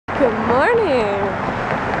Good morning!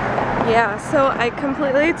 Yeah, so I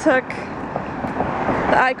completely took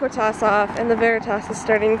the Icotas off and the Veritas is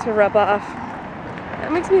starting to rub off.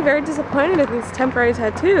 That makes me very disappointed in these temporary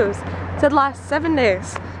tattoos. It said last 7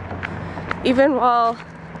 days. Even while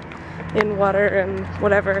in water and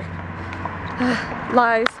whatever.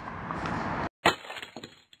 Lies.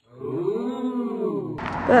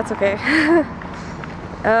 But that's okay.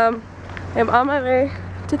 I'm on my way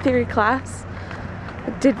to theory class. I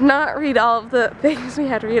did not read all of the things we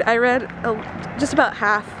had to read. I read just about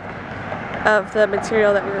half of the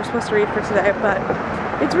material that we were supposed to read for today, but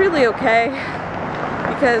it's really okay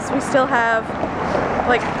because we still have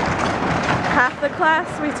like half the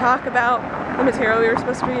class we talk about the material we were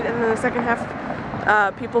supposed to read, and then the second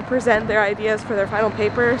half people present their ideas for their final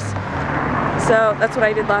papers. So that's what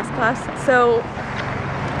I did last class. So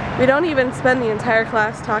we don't even spend the entire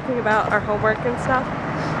class talking about our homework and stuff,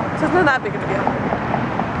 so it's not that big of a deal.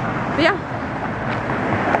 But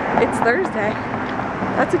yeah, it's Thursday.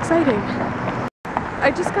 That's exciting.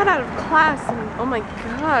 I just got out of class and oh my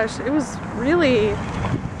gosh, it was really...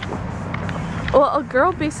 Well, a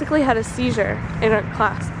girl basically had a seizure in our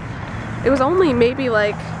class. It was only maybe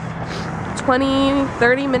like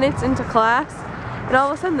 20-30 minutes into class, and all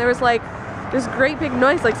of a sudden there was like this great big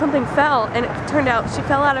noise, like something fell, and it turned out she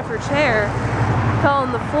fell out of her chair, fell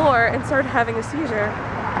on the floor, and started having a seizure.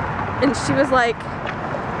 And she was like,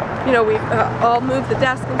 you know, we all moved the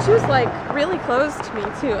desk, and she was like really close to me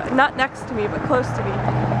too. Not next to me, but close to me.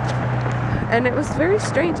 And it was very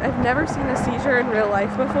strange. I've never seen a seizure in real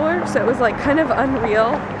life before, so it was like kind of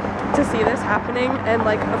unreal to see this happening. And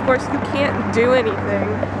like, of course, you can't do anything.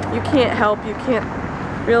 You can't help. You can't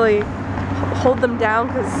really hold them down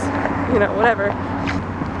because, you know, whatever.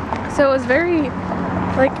 So it was very,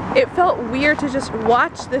 like, it felt weird to just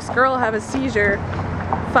watch this girl have a seizure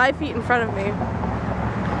 5 feet in front of me.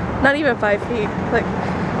 Not even 5 feet. Like,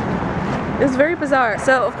 it was very bizarre.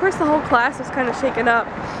 So of course the whole class was kind of shaken up.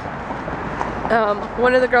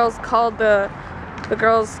 One of the girls called the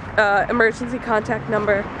girl's emergency contact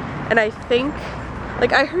number, and I think,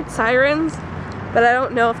 like, I heard sirens, but I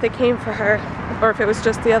don't know if they came for her or if it was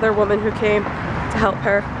just the other woman who came to help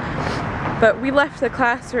her. But we left the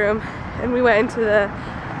classroom and we went into the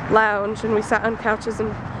lounge and we sat on couches,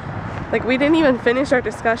 and like, we didn't even finish our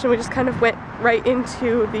discussion. We just kind of went right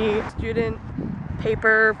into the student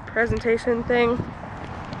paper presentation thing.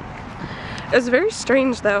 It was very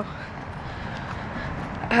strange though.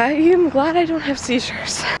 I am glad I don't have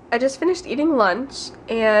seizures. I just finished eating lunch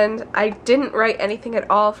and I didn't write anything at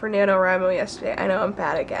all for NaNoWriMo yesterday. I know I'm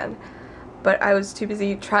bad again, but I was too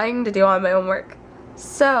busy trying to do all my homework.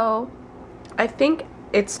 So I think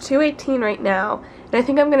it's 2:18 right now, and I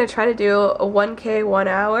think I'm going to try to do a 1K 1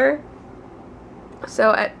 hour.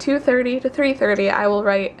 So at 2:30 to 3:30 I will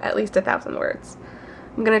write at least 1,000 words.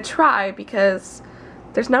 I'm going to try because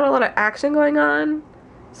there's not a lot of action going on,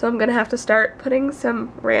 so I'm going to have to start putting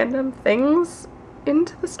some random things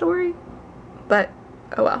into the story. But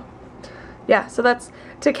oh well. Yeah, so that's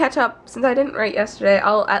to catch up. Since I didn't write yesterday,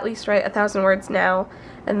 I'll at least write 1,000 words now,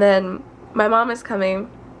 and then my mom is coming.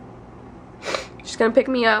 She's going to pick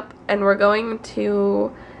me up and we're going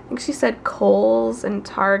to, I think she said Kohl's and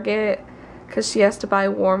Target, because she has to buy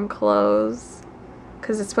warm clothes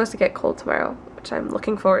because it's supposed to get cold tomorrow, which I'm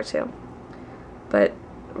looking forward to. But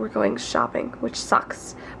we're going shopping, which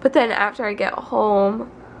sucks. But then after I get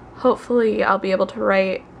home, hopefully I'll be able to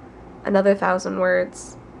write another 1,000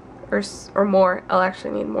 words or more. I'll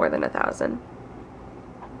actually need more than 1,000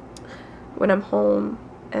 when I'm home,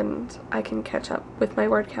 and I can catch up with my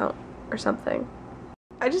word count or something.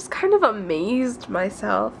 I just kind of amazed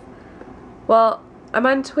myself. Well, I'm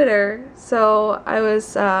on Twitter, so I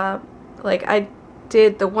was, like, I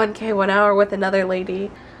did the 1K 1 hour with another lady,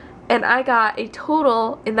 and I got a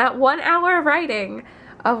total, in that 1 hour of writing,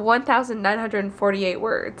 of 1,948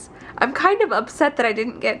 words. I'm kind of upset that I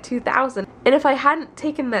didn't get 2,000, and if I hadn't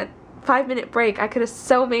taken that 5-minute break, I could have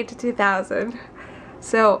so made to 2,000.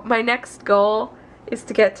 So my next goal is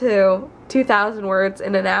to get to 2,000 words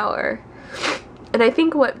in an hour. And I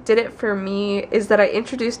think what did it for me is that I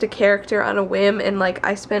introduced a character on a whim, and like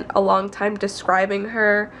I spent a long time describing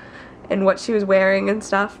her and what she was wearing and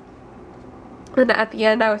stuff. And at the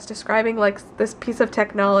end I was describing like this piece of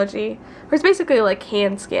technology, where it's basically like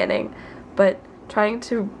hand scanning, but trying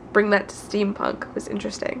to bring that to steampunk was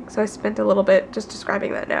interesting. So I spent a little bit just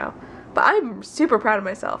describing that now. But I'm super proud of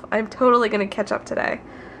myself. I'm totally going to catch up today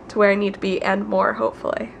to where I need to be and more,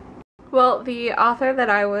 hopefully. Well, the author that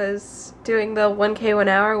I was doing the 1K 1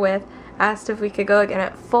 hour with asked if we could go again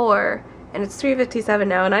at 4, and it's 3:57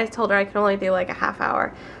 now, and I told her I can only do like a half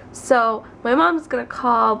hour. So my mom's gonna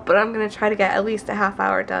call, but I'm gonna try to get at least a half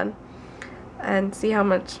hour done and see how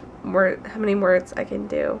many words I can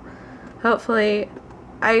do. Hopefully,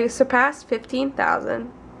 I surpassed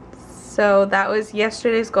 15,000. So that was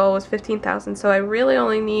yesterday's goal, was 15,000. So I really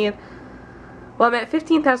only need, well, I'm at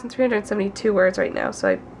 15,372 words right now.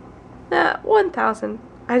 So 1,000.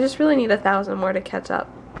 I just really need 1,000 more to catch up.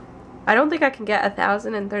 I don't think I can get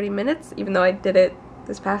 1,000 in 30 minutes, even though I did it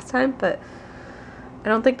this past time, but I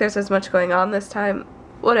don't think there's as much going on this time.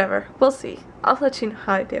 Whatever, we'll see. I'll let you know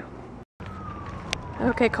how I do.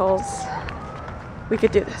 Okay, Coles, we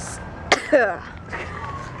could do this.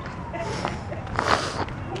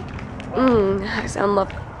 I sound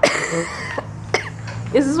lovely.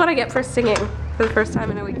 This is what I get for singing for the first time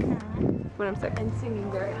in a week when I'm sick. And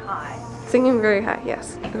singing very high. Singing very high,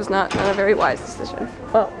 yes. It was not a very wise decision.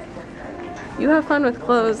 Well, you have fun with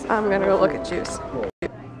clothes. I'm gonna go look at juice.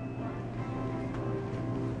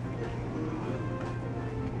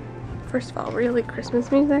 First of all, really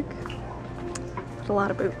Christmas music? But a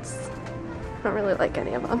lot of boots. I don't really like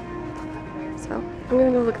any of them. So I'm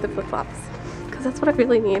gonna go look at the flip-flops because that's what I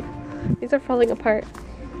really need. These are falling apart.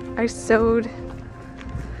 I sewed,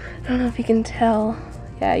 I don't know if you can tell.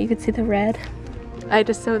 Yeah, you can see the red. I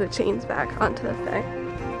just sew the chains back onto the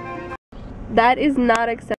thing. That is not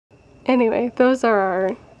acceptable. Anyway, those are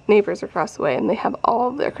our neighbors across the way and they have all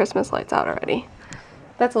of their Christmas lights out already.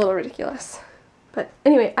 That's a little ridiculous. But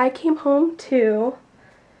anyway, I came home to,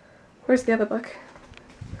 where's the other book?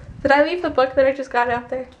 Did I leave the book that I just got out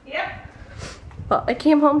there? Yep. Well, I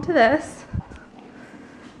came home to this,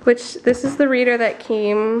 which this is the reader that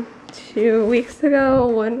came 2 weeks ago,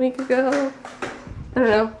 1 week ago, I don't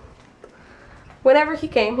know. Whenever he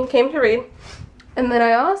came to read. And then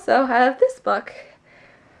I also have this book,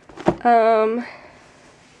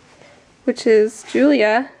 which is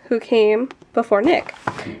Julia, who came before Nick.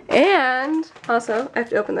 And also, I have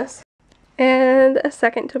to open this. And a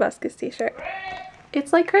second Tobuscus t-shirt.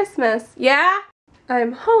 It's like Christmas. Yeah?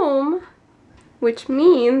 I'm home, which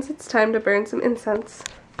means it's time to burn some incense.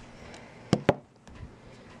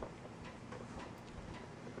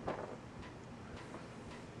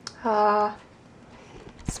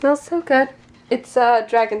 Smells so good. It's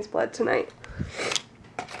dragon's blood tonight.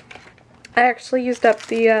 I actually used up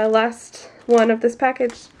the last one of this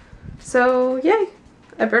package. So yay!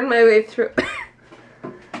 I burned my way through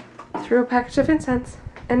through a package of incense,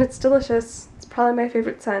 and it's delicious. It's probably my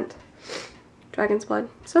favorite scent. Dragon's blood.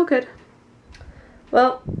 So good.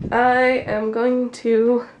 Well, I am going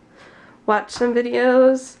to watch some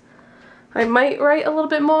videos. I might write a little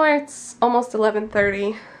bit more. It's almost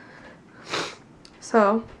 11:30.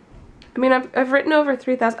 So, I mean, I've written over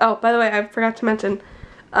 3,000. Oh, by the way, I forgot to mention,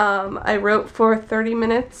 I wrote for 30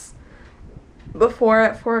 minutes before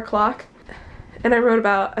at 4 o'clock. And I wrote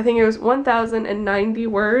about, I think it was 1,090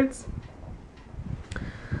 words.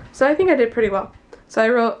 So I think I did pretty well.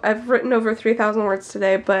 So I've written over 3,000 words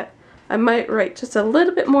today, but I might write just a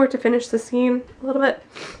little bit more to finish the scene, a little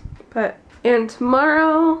bit. And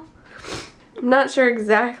tomorrow, I'm not sure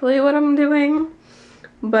exactly what I'm doing,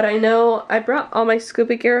 but I know I brought all my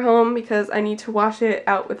scuba gear home because I need to wash it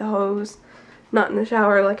out with a hose, not in the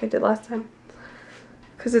shower like I did last time.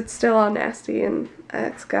 Because it's still all nasty and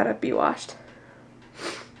it's gotta be washed.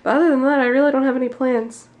 But other than that, I really don't have any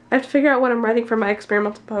plans. I have to figure out what I'm writing for my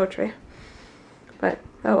experimental poetry. But,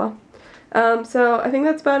 oh well. So I think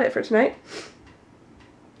that's about it for tonight.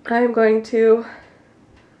 I'm going to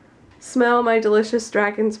smell my delicious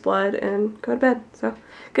dragon's blood and go to bed. So,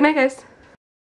 good night, guys.